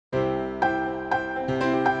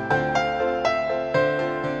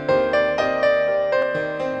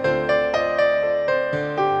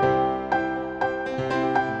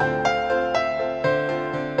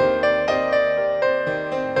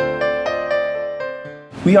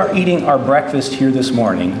We are eating our breakfast here this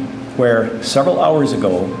morning, where several hours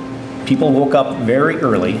ago, people woke up very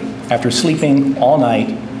early after sleeping all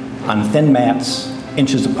night on thin mats,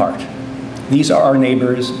 inches apart. These are our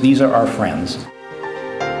neighbors, these are our friends.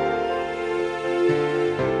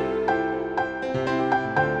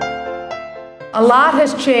 A lot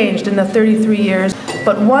has changed in the 33 years,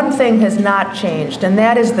 but one thing has not changed, and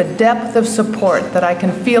that is the depth of support that I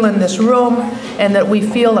can feel in this room and that we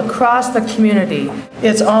feel across the community.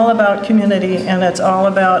 It's all about community, and it's all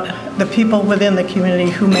about the people within the community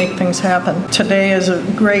who make things happen. Today is a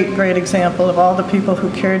great, great example of all the people who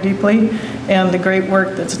care deeply and the great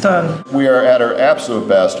work that's done. We are at our absolute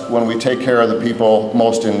best when we take care of the people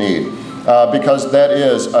most in need. Because that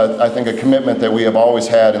is, I think, a commitment that we have always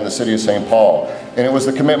had in the city of St. Paul. And it was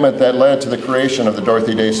the commitment that led to the creation of the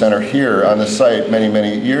Dorothy Day Center here on this site many,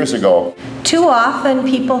 many years ago. Too often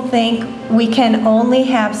people think we can only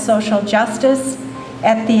have social justice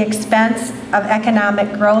at the expense of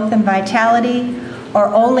economic growth and vitality, or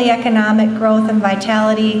only economic growth and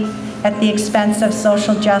vitality at the expense of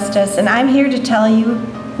social justice. And I'm here to tell you,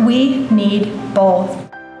 we need both.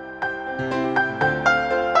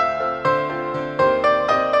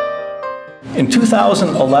 In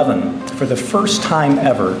 2011, for the first time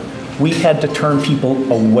ever, we had to turn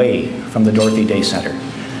people away from the Dorothy Day Center.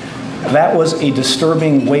 That was a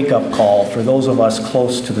disturbing wake-up call for those of us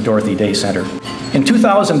close to the Dorothy Day Center. In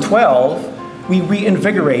 2012, we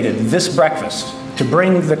reinvigorated this breakfast to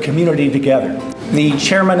bring the community together. The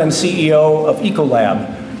chairman and CEO of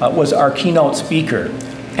Ecolab was our keynote speaker,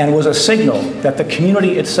 and was a signal that the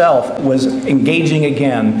community itself was engaging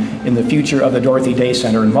again in the future of the Dorothy Day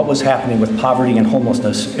Center and what was happening with poverty and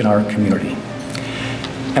homelessness in our community.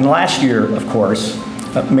 And last year, of course,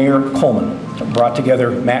 Mayor Coleman brought together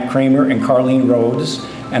Matt Kramer and Carlene Rhodes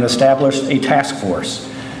and established a task force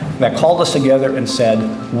that called us together and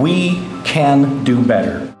said, we can do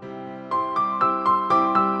better.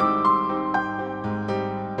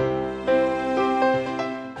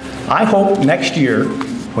 I hope next year,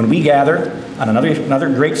 when we gather on another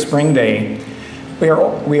great spring day,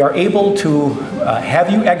 we are able to have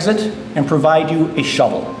you exit and provide you a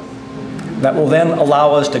shovel that will then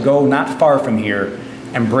allow us to go not far from here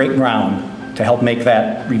and break ground to help make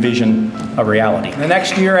that revision a reality. The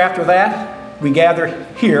next year after that, we gather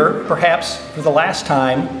here, perhaps for the last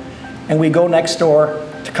time, and we go next door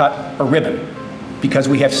to cut a ribbon because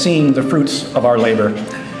we have seen the fruits of our labor.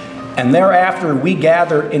 And thereafter, we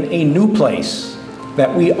gather in a new place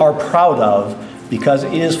that we are proud of because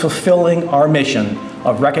it is fulfilling our mission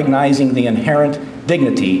of recognizing the inherent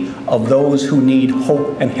dignity of those who need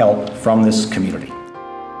hope and help from this community.